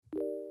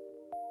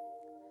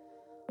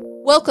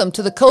Welcome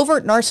to the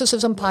Covert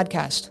Narcissism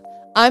podcast.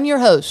 I'm your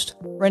host,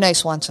 Renee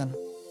Swanson.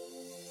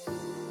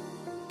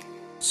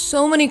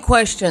 So many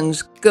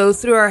questions go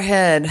through our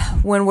head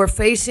when we're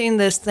facing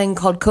this thing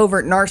called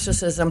covert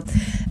narcissism.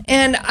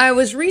 And I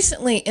was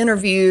recently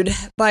interviewed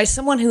by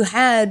someone who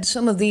had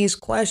some of these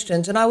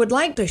questions, and I would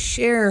like to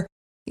share,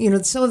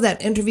 some of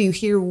that interview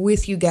here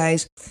with you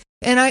guys.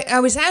 And I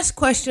was asked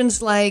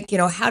questions like,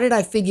 how did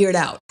I figure it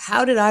out?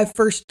 How did I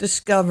first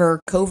discover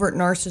covert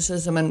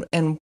narcissism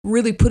and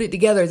really put it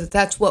together that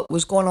that's what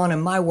was going on in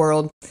my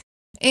world?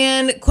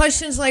 And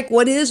questions like,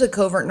 what is a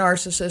covert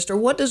narcissist? Or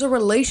what does a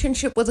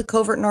relationship with a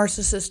covert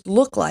narcissist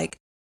look like?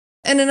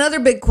 And another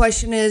big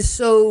question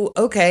is,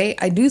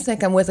 I do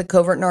think I'm with a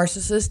covert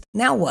narcissist.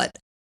 Now what?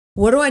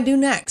 What do I do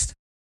next?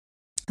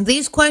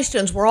 These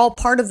questions were all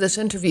part of this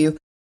interview.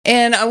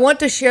 And I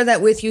want to share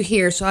that with you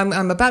here. So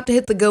I'm about to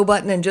hit the go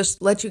button and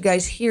just let you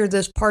guys hear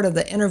this part of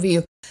the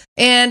interview.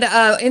 And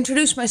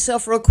introduce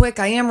myself real quick.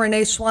 I am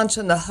Renee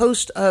Swanson, the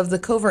host of the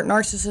Covert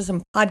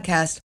Narcissism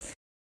podcast.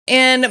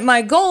 And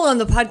my goal on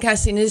the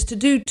podcasting is to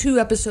do 2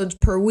 episodes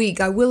per week.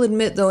 I will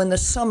admit, though, in the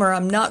summer,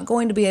 I'm not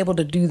going to be able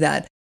to do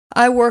that.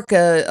 I work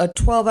a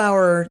 12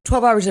 hours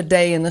a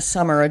day in the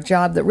summer, a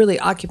job that really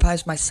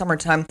occupies my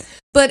summertime.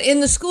 But in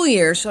the school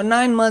year, so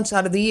 9 months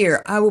out of the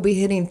year, I will be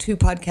hitting 2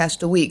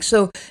 podcasts a week.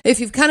 So if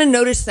you've kind of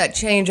noticed that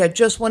change, I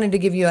just wanted to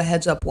give you a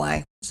heads up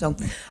why. So,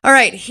 all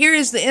right, here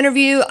is the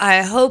interview.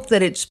 I hope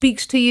that it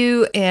speaks to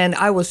you, and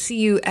I will see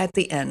you at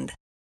the end.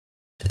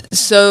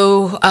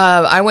 So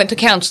I went to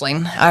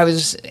counseling. I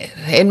was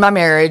in my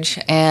marriage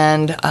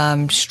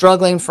and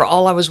struggling for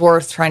all I was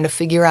worth, trying to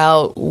figure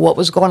out what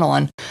was going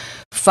on.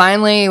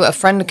 Finally, a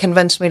friend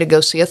convinced me to go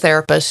see a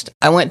therapist.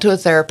 I went to a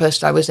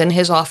therapist. I was in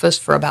his office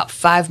for about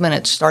 5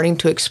 minutes, starting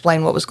to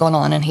explain what was going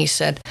on. And he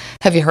said,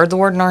 "Have you heard the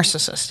word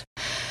narcissist?"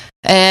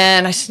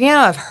 And I said,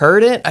 "Yeah, I've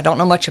heard it. I don't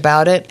know much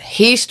about it."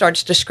 He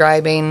starts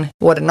describing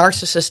what a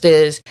narcissist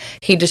is.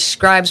 He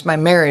describes my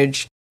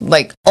marriage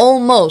like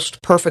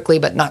almost perfectly,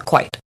 but not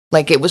quite.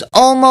 Like it was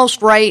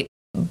almost right,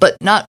 but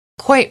not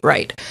quite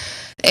right.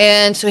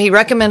 And so he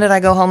recommended I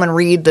go home and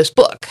read this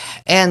book.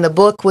 And the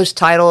book was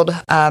titled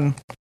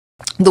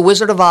The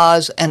Wizard of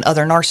Oz and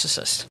Other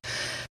Narcissists.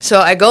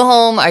 So I go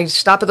home, I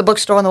stop at the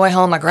bookstore on the way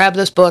home, I grab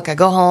this book, I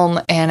go home,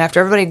 and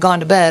after everybody had gone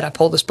to bed, I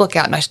pull this book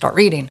out and I start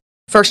reading.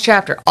 First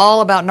chapter,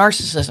 all about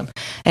narcissism.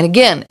 And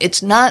again,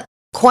 it's not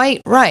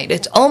quite right.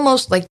 It's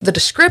almost like the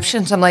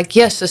descriptions. I'm like,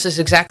 yes, this is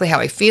exactly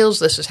how he feels.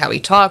 This is how he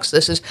talks.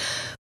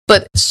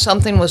 But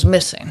something was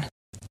missing.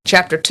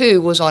 Chapter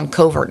 2 was on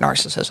covert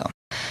narcissism.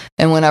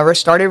 And when I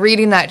started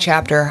reading that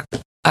chapter,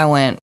 I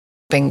went,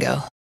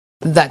 bingo,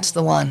 that's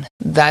the one.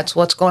 That's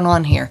what's going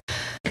on here.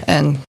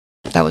 And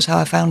that was how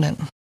I found it.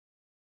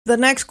 The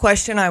next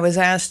question I was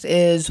asked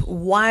is,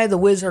 why The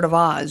Wizard of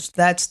Oz?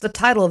 That's the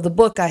title of the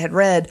book I had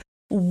read.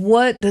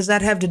 What does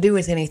that have to do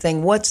with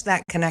anything? What's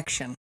that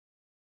connection?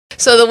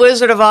 So the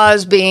Wizard of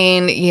Oz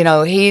being,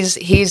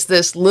 he's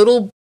this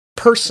little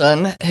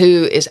person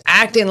who is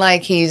acting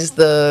like he's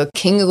the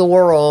king of the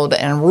world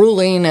and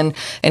ruling, and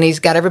he's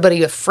got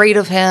everybody afraid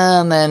of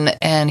him,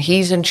 and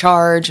he's in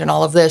charge and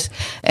all of this.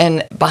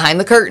 And behind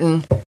the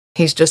curtain,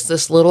 he's just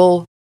this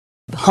little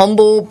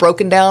humble,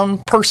 broken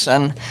down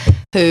person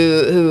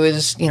who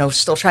is,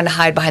 still trying to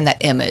hide behind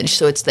that image.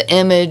 So it's the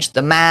image,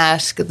 the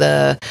mask,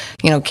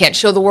 can't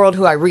show the world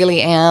who I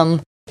really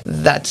am.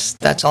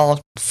 That's all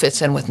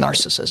fits in with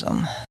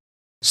narcissism.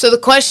 So the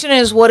question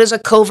is, what is a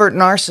covert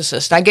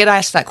narcissist? I get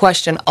asked that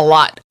question a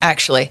lot,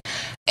 actually.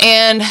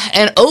 And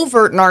an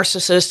overt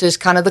narcissist is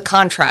kind of the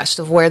contrast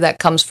of where that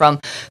comes from.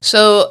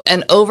 So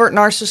an overt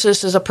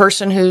narcissist is a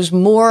person who's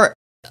more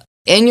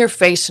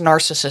in-your-face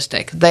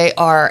narcissistic. They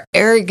are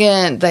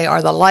arrogant. They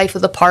are the life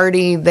of the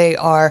party. They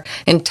are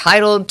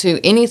entitled to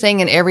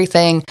anything and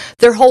everything.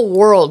 Their whole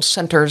world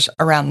centers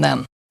around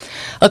them.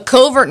 A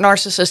covert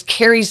narcissist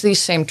carries these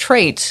same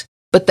traits,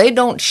 but they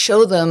don't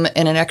show them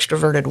in an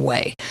extroverted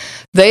way.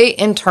 They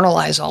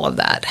internalize all of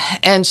that.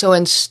 And so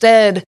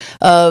instead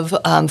of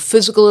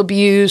physical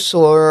abuse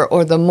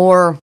or the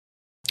more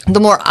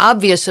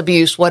obvious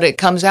abuse, what it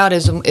comes out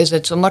is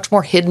it's a much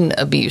more hidden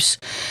abuse.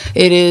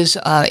 It is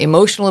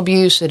emotional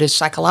abuse. It is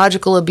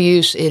psychological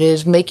abuse. It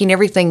is making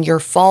everything your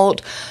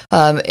fault.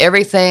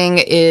 Everything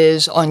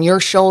is on your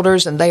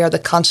shoulders, and they are the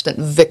constant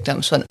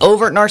victim. So an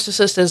overt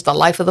narcissist is the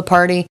life of the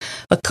party.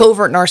 A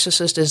covert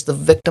narcissist is the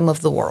victim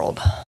of the world.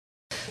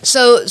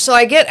 So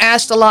I get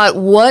asked a lot,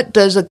 what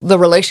does the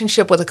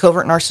relationship with a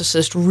covert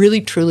narcissist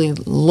really truly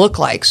look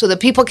like, so that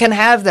people can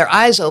have their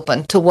eyes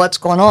open to what's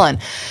going on?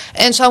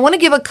 And so I want to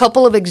give a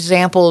couple of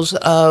examples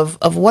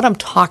of what I'm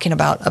talking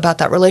about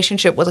that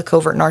relationship with a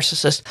covert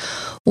narcissist.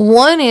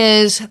 One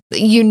is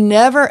you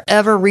never,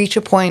 ever reach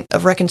a point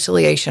of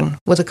reconciliation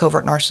with a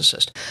covert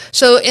narcissist.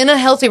 So in a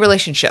healthy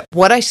relationship,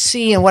 what I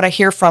see and what I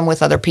hear from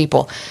with other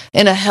people,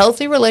 in a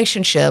healthy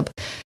relationship,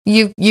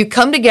 you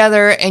come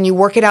together and you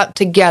work it out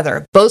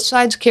together. Both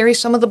sides carry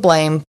some of the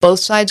blame.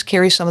 Both sides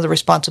carry some of the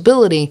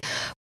responsibility.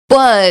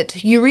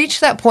 But you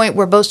reach that point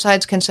where both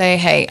sides can say,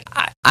 hey,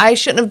 I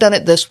shouldn't have done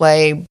it this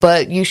way,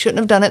 but you shouldn't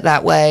have done it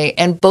that way.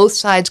 And both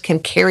sides can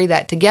carry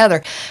that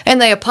together.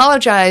 And they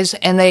apologize,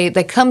 and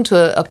they come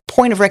to a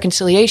point of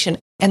reconciliation,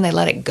 and they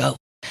let it go.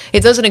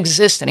 It doesn't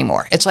exist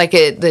anymore. It's like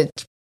it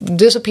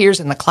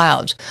disappears in the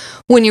clouds.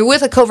 When you're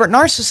with a covert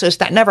narcissist,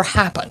 that never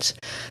happens.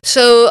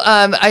 So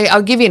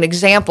I'll give you an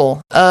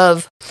example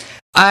of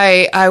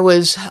I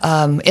was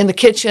in the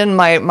kitchen.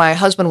 My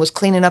husband was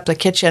cleaning up the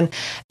kitchen,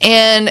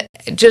 and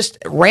just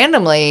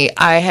randomly,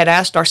 I had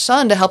asked our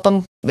son to help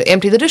him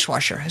empty the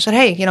dishwasher. I said,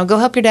 hey, go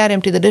help your dad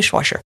empty the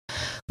dishwasher.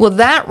 Well,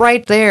 that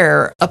right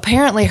there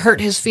apparently hurt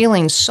his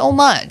feelings so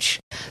much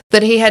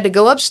that he had to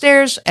go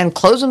upstairs and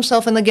close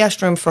himself in the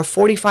guest room for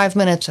 45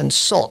 minutes and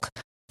sulk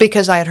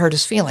because I had hurt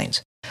his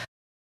feelings.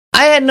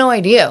 I had no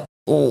idea.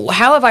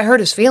 How have I hurt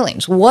his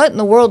feelings? What in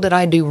the world did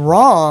I do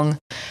wrong?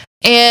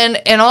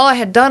 And all I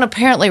had done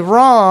apparently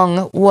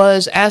wrong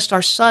was asked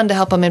our son to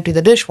help him empty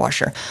the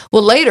dishwasher.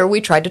 Well, later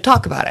we tried to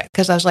talk about it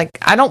because I was like,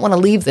 I don't want to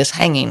leave this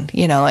hanging,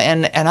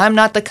 and I'm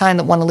not the kind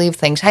that want to leave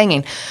things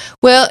hanging.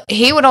 Well,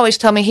 he would always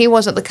tell me he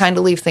wasn't the kind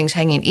to leave things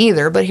hanging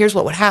either, but here's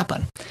what would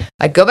happen.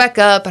 I'd go back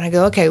up and I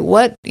go, okay,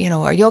 what,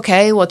 are you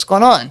okay? What's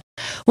going on?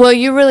 Well,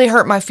 you really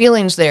hurt my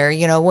feelings there,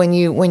 when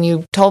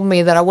you told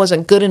me that I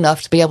wasn't good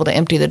enough to be able to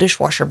empty the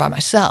dishwasher by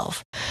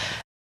myself.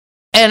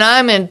 And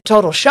I'm in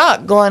total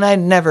shock going, I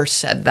never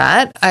said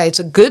that. It's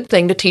a good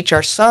thing to teach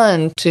our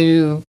son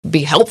to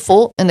be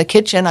helpful in the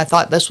kitchen. I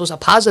thought this was a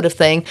positive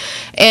thing.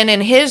 And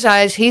in his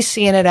eyes, he's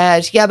seeing it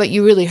as, yeah, but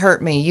you really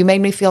hurt me. You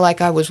made me feel like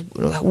I was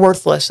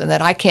worthless and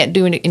that I can't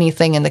do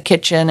anything in the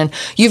kitchen. And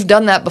you've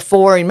done that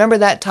before. Remember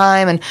that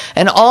time?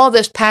 And all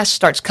this past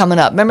starts coming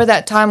up. Remember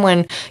that time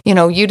when,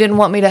 you didn't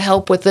want me to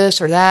help with this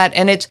or that?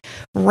 And it's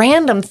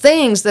random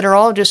things that are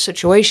all just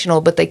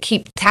situational, but they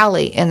keep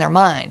tally in their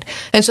mind.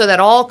 And so that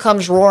all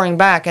comes roaring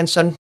back. And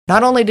so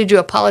not only did you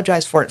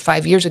apologize for it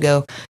 5 years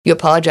ago, you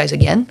apologize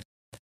again.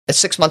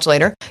 6 months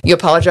later, you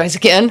apologize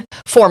again.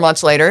 4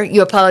 months later,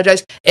 you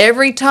apologize.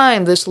 Every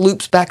time this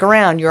loops back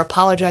around, you're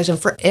apologizing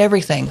for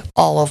everything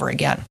all over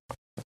again.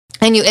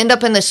 And you end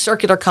up in this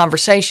circular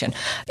conversation.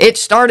 It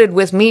started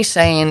with me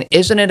saying,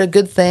 isn't it a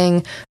good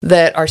thing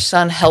that our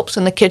son helps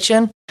in the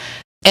kitchen?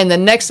 And the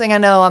next thing I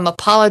know, I'm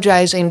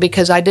apologizing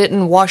because I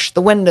didn't wash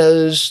the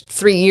windows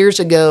 3 years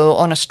ago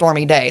on a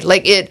stormy day.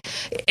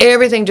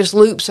 Everything just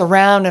loops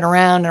around and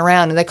around and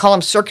around. And they call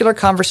them circular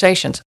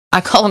conversations. I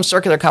call them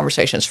circular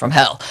conversations from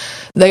hell.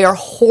 They are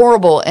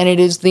horrible, and it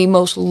is the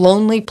most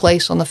lonely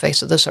place on the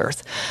face of this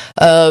earth.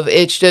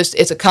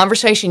 It's a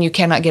conversation you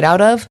cannot get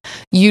out of.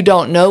 You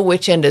don't know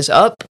which end is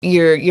up.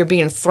 You're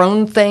being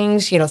thrown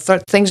things.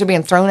 Things are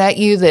being thrown at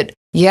you that,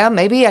 yeah,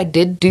 maybe I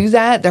did do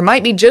that. There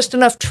might be just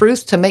enough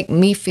truth to make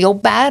me feel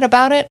bad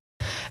about it.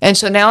 And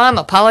so now I'm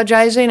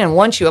apologizing, and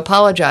once you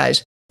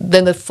apologize,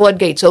 then the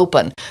floodgates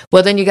open.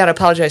 Well, then you got to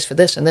apologize for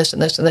this and this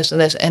and this and this and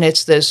this. And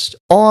it's this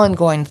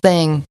ongoing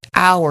thing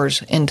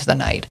hours into the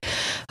night.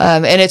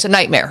 And it's a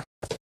nightmare.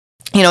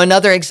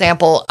 Another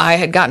example, I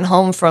had gotten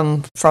home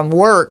from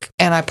work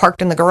and I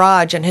parked in the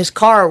garage and his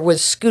car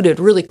was scooted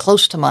really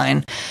close to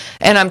mine.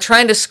 And I'm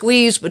trying to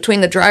squeeze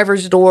between the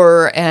driver's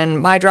door and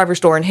my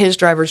driver's door and his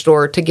driver's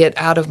door to get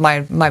out of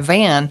my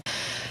van.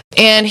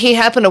 And he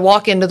happened to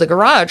walk into the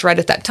garage right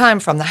at that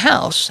time from the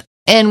house.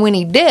 And when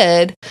he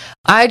did,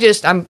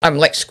 I'm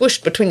like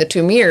squished between the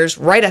two mirrors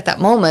right at that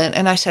moment.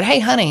 And I said, hey,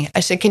 honey,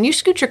 can you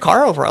scoot your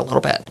car over a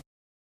little bit?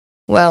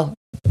 Well,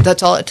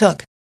 that's all it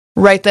took.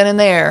 Right then and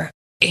there,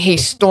 he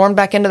stormed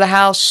back into the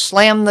house,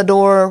 slammed the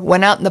door,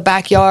 went out in the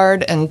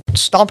backyard and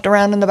stomped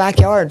around in the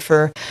backyard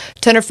for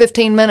 10 or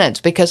 15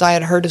 minutes because I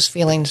had hurt his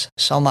feelings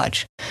so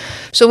much.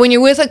 So when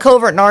you're with a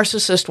covert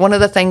narcissist, one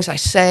of the things I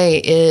say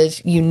is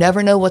you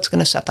never know what's going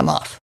to set them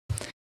off.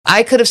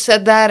 I could have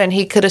said that and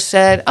he could have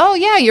said, oh,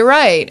 yeah, you're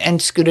right,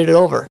 and scooted it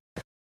over.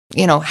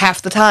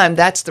 Half the time,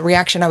 that's the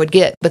reaction I would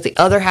get. But the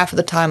other half of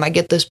the time, I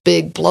get this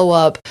big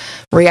blow-up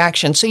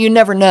reaction. So you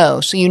never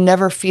know. So you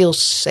never feel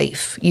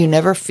safe. You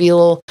never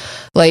feel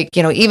like,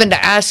 even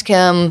to ask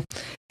him,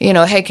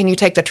 hey, can you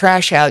take the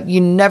trash out?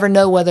 You never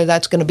know whether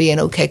that's going to be an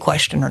okay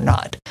question or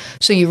not.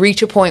 So you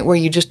reach a point where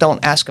you just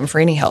don't ask him for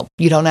any help.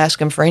 You don't ask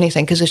him for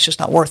anything because it's just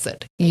not worth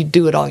it. You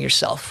do it all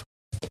yourself.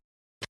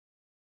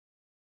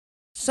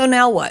 So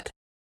now what?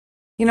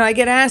 I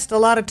get asked a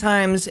lot of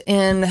times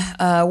in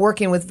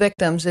working with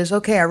victims is,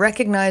 okay, I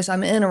recognize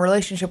I'm in a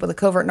relationship with a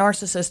covert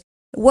narcissist.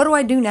 What do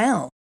I do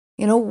now?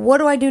 What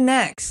do I do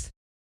next?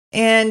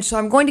 And so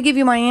I'm going to give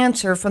you my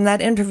answer from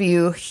that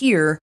interview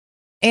here.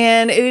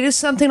 And it is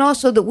something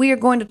also that we are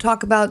going to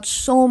talk about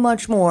so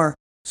much more.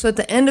 So at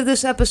the end of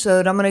this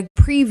episode, I'm going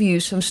to preview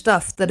some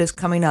stuff that is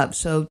coming up.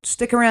 So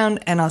stick around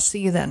and I'll see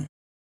you then.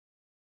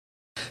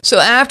 So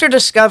after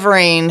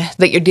discovering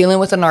that you're dealing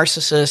with a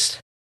narcissist,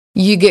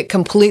 you get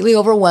completely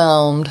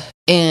overwhelmed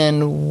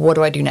in what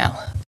do I do now?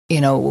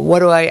 How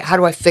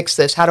do I fix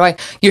this?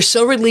 You're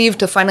so relieved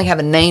to finally have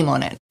a name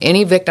on it.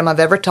 Any victim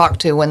I've ever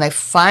talked to, when they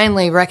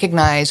finally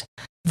recognize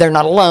they're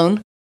not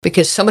alone,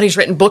 because somebody's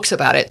written books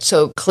about it.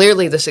 So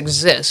clearly this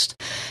exists.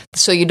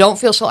 So you don't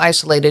feel so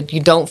isolated.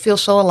 You don't feel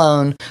so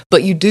alone,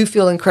 but you do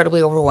feel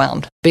incredibly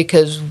overwhelmed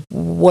because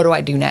what do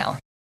I do now?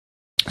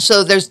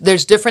 So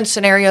there's different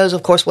scenarios,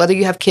 of course, whether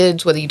you have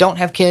kids, whether you don't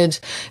have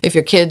kids, if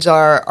your kids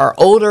are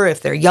older,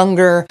 if they're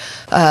younger,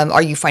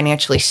 are you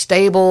financially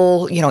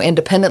stable,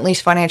 independently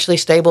financially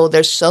stable?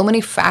 There's so many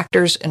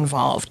factors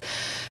involved.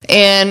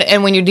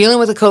 And when you're dealing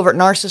with a covert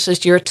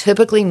narcissist, you're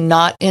typically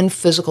not in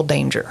physical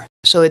danger.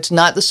 So it's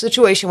not the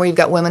situation where you've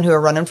got women who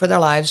are running for their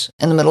lives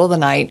in the middle of the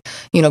night,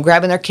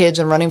 grabbing their kids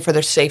and running for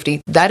their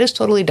safety. That is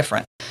totally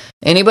different.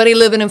 Anybody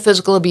living in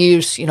physical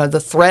abuse, the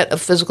threat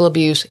of physical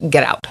abuse,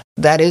 get out.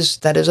 That is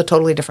a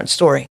totally different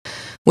story.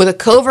 With a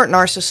covert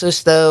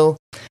narcissist, though,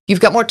 you've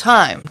got more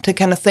time to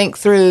kind of think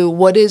through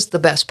what is the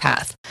best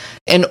path.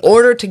 In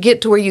order to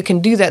get to where you can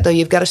do that, though,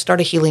 you've got to start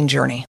a healing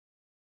journey.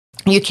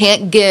 You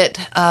can't get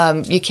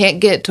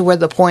to where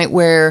the point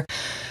where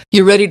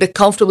you're ready to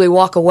comfortably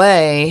walk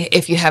away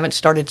if you haven't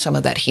started some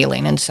of that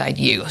healing inside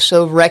you.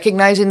 So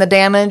recognizing the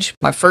damage,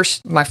 my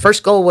first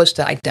goal was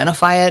to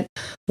identify it.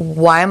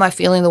 Why am I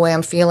feeling the way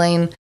I'm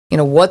feeling?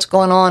 What's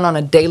going on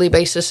a daily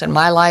basis in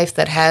my life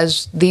that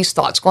has these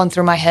thoughts going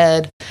through my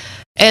head?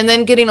 And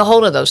then getting a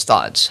hold of those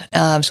thoughts.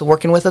 So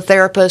working with a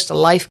therapist, a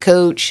life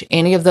coach,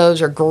 any of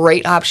those are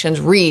great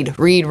options. Read.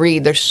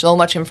 There's so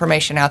much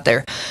information out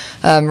there.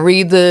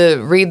 Read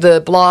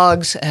the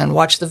blogs and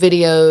watch the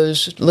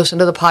videos, listen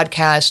to the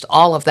podcast,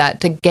 all of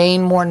that to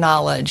gain more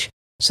knowledge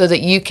so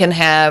that you can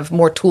have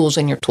more tools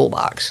in your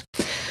toolbox.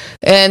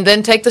 And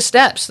then take the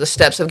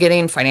steps of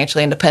getting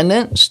financially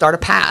independent, start a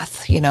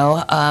path.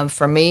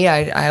 For me,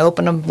 I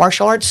opened a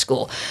martial arts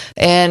school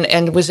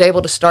and was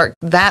able to start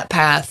that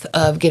path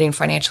of getting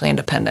financially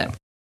independent.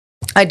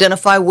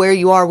 Identify where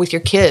you are with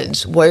your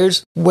kids.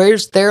 Where's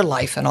their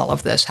life in all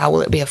of this? How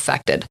will it be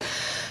affected?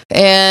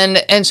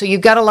 And so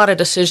you've got a lot of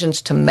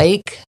decisions to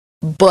make,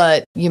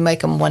 but you make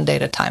them one day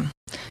at a time.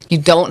 You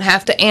don't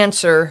have to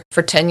answer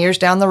for 10 years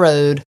down the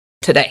road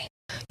today.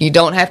 You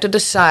don't have to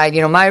decide.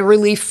 My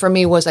relief for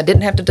me was I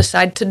didn't have to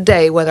decide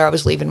today whether I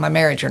was leaving my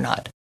marriage or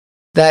not.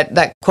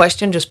 That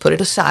question, just put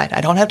it aside.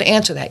 I don't have to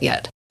answer that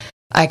yet.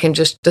 I can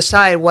just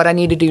decide what I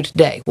need to do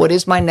today. What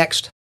is my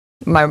next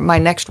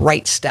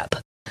right step?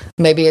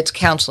 Maybe it's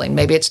counseling.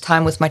 Maybe it's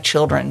time with my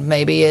children.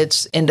 Maybe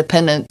it's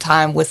independent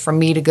time for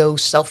me to go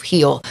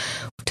self-heal.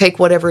 Take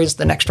whatever is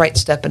the next right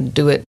step and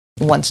do it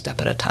one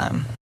step at a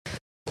time.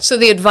 So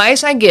the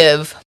advice I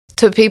give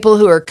to people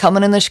who are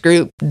coming in this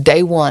group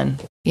day one,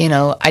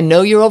 I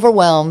know you're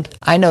overwhelmed.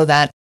 I know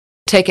that.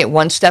 Take it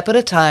one step at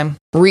a time.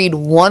 Read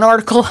one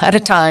article at a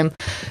time.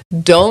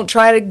 Don't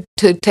try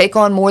to take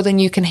on more than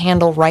you can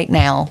handle right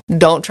now.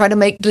 Don't try to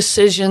make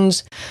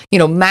decisions,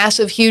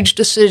 massive, huge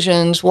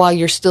decisions while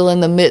you're still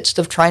in the midst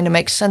of trying to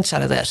make sense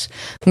out of this.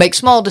 Make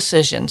small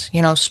decisions,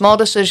 small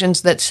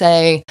decisions that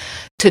say,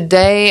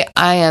 today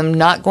I am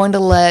not going to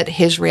let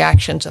his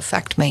reactions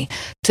affect me.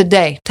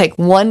 Today, take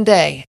one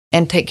day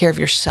and take care of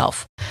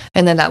yourself.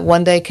 And then that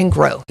one day can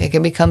grow. It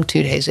can become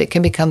 2 days. It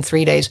can become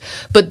 3 days.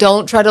 But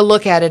don't try to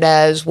look at it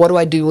as, what do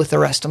I do with the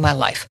rest of my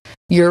life?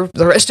 The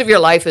rest of your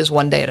life is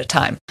one day at a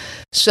time.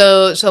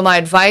 So my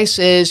advice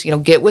is,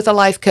 get with a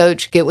life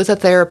coach, get with a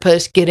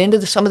therapist, get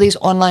into some of these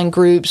online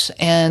groups,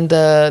 and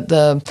I've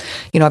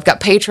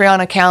got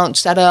Patreon accounts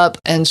set up,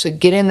 and so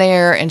get in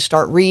there and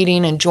start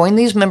reading and join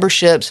these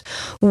memberships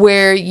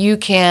where you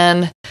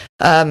can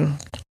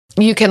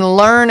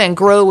learn and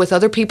grow with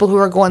other people who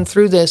are going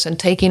through this and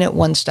taking it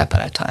one step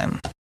at a time.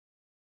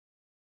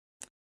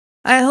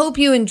 I hope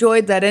you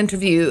enjoyed that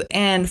interview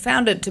and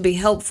found it to be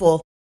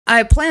helpful.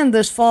 I planned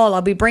this fall,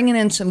 I'll be bringing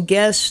in some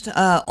guests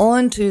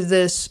onto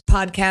this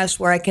podcast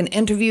where I can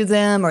interview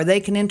them or they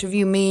can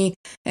interview me,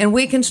 and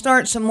we can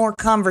start some more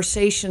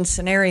conversation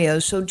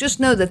scenarios. So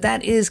just know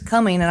that is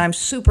coming, and I'm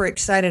super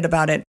excited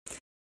about it.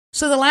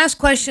 So the last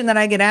question that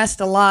I get asked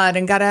a lot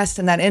and got asked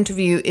in that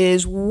interview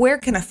is, where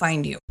can I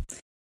find you?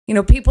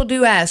 People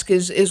do ask,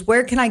 is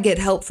where can I get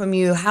help from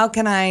you? How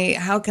can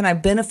I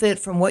benefit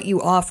from what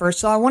you offer?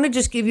 So I want to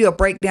just give you a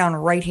breakdown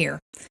right here.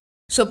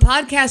 So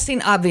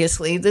podcasting,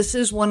 obviously, this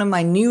is one of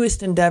my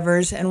newest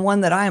endeavors and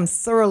one that I am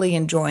thoroughly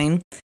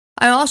enjoying.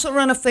 I also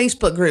run a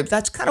Facebook group.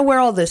 That's kind of where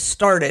all this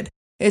started.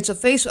 It's a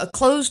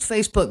closed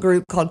Facebook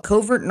group called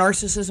Covert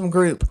Narcissism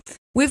Group.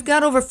 We've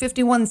got over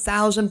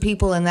 51,000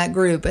 people in that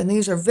group, and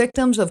these are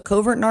victims of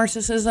covert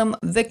narcissism,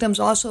 victims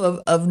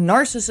also of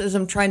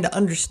narcissism, trying to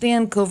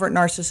understand covert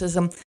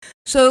narcissism.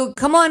 So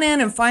come on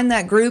in and find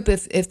that group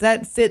if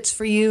that fits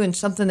for you and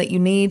something that you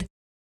need.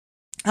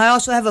 I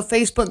also have a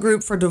Facebook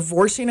group for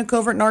divorcing a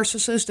covert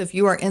narcissist if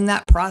you are in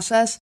that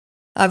process.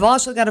 I've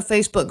also got a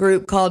Facebook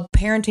group called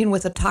Parenting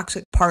with a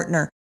Toxic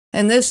Partner.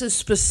 And this is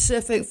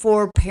specific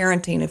for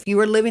parenting. If you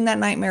are living that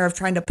nightmare of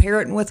trying to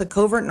parent with a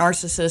covert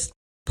narcissist,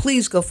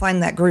 please go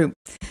find that group.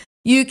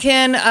 You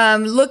can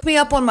look me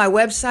up on my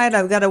website.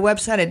 I've got a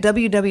website at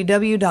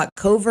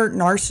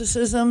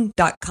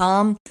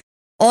www.covertnarcissism.com.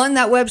 On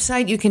that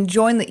website, you can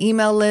join the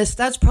email list.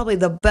 That's probably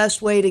the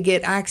best way to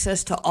get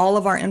access to all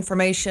of our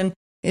information.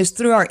 is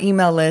through our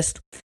email list.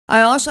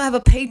 I also have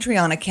a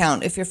Patreon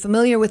account. If you're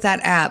familiar with that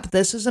app,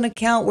 this is an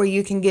account where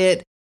you can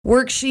get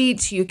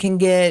worksheets, you can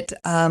get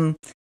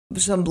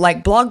some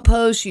like blog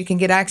posts, you can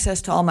get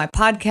access to all my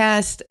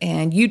podcasts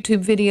and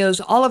YouTube videos.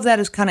 All of that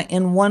is kind of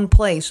in one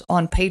place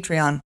on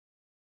Patreon.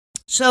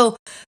 So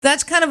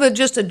that's kind of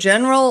just a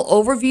general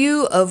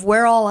overview of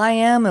where all I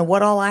am and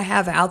what all I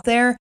have out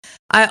there.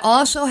 I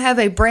also have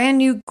a brand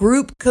new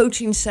group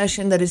coaching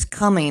session that is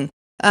coming.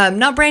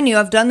 Not brand new,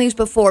 I've done these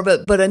before,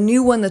 but a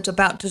new one that's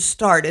about to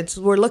start.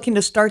 We're looking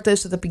to start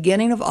this at the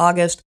beginning of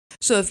August.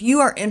 So if you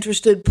are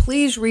interested,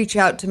 please reach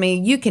out to me.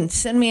 You can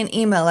send me an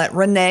email at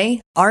Renee,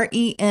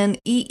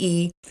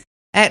 RENEE,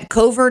 at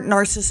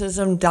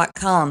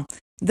covertnarcissism.com.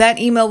 That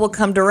email will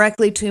come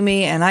directly to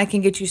me, and I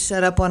can get you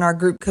set up on our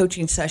group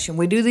coaching session.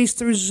 We do these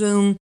through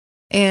Zoom,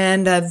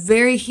 and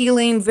very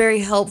healing,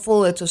 very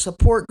helpful. It's a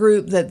support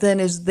group that then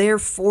is there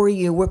for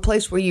you. We're a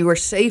place where you are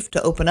safe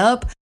to open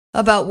up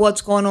about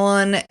what's going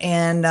on,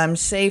 and I'm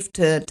safe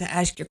to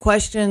ask your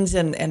questions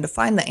and to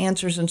find the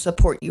answers and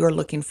support you are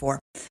looking for.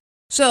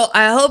 So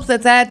I hope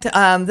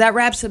that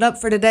wraps it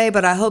up for today,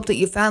 but I hope that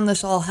you found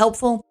this all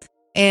helpful,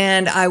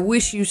 and I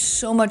wish you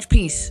so much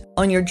peace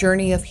on your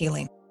journey of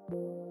healing.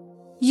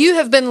 You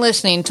have been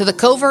listening to the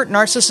Covert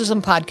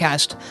Narcissism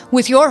Podcast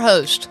with your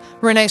host,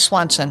 Renee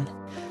Swanson.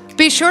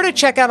 Be sure to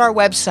check out our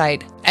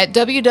website at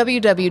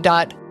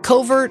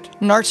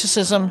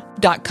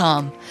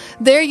www.covertnarcissism.com.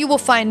 There you will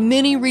find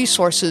many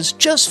resources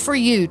just for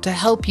you to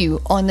help you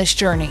on this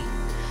journey.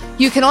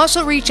 You can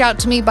also reach out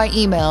to me by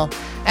email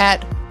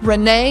at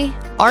Renee,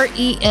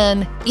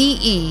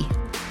 RENEE,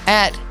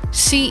 at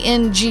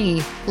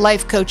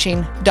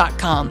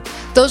cnglifecoaching.com.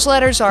 Those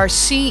letters are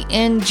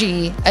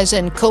CNG, as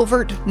in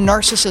Covert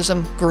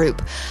Narcissism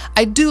Group.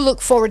 I do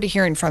look forward to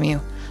hearing from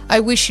you. I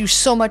wish you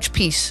so much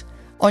peace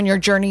on your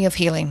journey of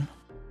healing.